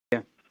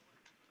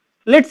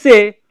Let's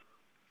say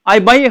I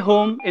buy a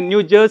home in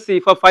New Jersey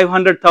for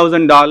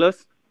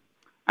 $500,000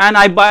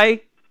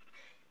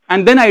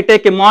 and then I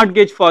take a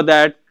mortgage for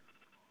that,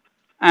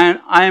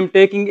 and I am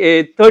taking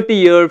a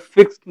 30-year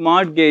fixed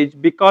mortgage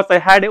because I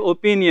had an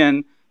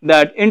opinion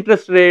that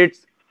interest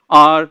rates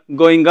are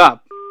going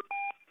up.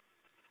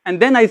 And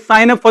then I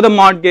sign up for the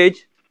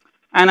mortgage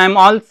and I'm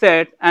all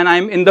set and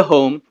I'm in the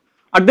home.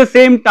 At the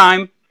same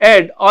time,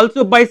 Ed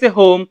also buys a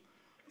home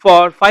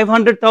for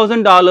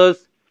 $500,000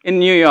 in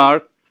New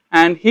York,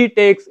 and he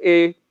takes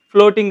a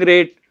floating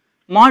rate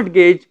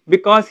mortgage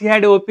because he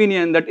had an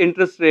opinion that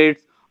interest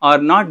rates are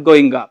not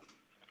going up.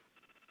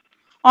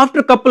 After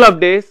a couple of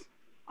days,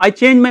 I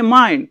changed my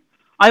mind.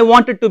 I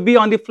wanted to be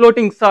on the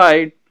floating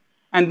side,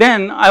 and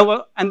then I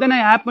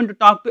happened to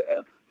talk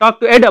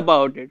to Ed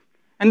about it.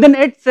 And then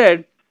Ed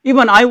said,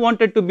 even I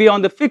wanted to be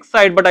on the fixed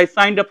side, but I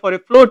signed up for a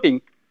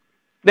floating.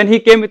 Then he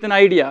came with an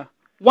idea.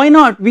 Why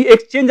not we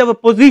exchange our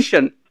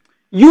position?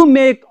 You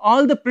make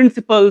all the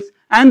principals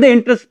and the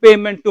interest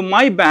payment to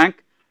my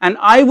bank, and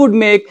I would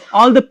make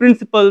all the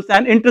principals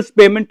and interest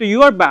payment to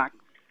your bank.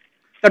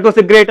 That was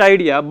a great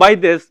idea. By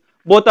this,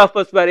 both of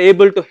us were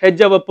able to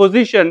hedge our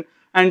position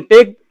and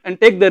take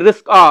the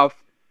risk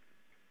off.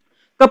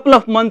 Couple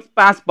of months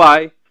passed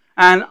by,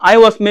 and I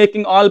was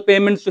making all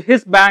payments to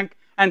his bank,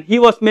 and he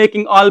was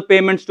making all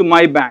payments to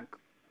my bank.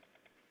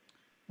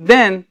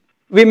 Then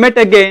we met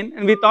again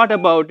and we thought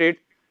about it.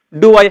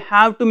 Do I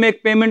have to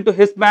make payment to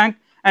his bank,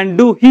 and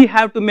do he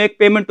have to make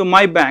payment to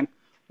my bank?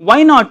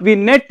 Why not we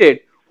net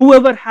it?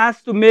 Whoever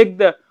has to make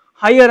the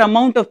higher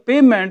amount of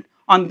payment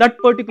on that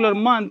particular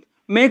month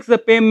makes the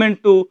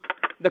payment to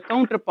the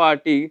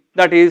counterparty.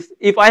 That is,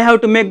 if I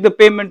have to make the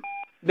payment,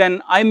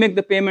 then I make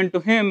the payment to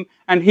him,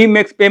 and he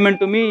makes payment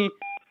to me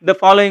the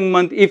following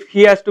month if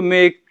he has to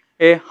make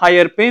a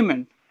higher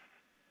payment.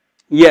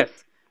 Yes,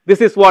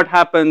 this is what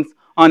happens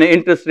on an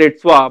interest rate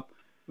swap.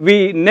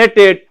 We net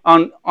it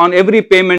on every payment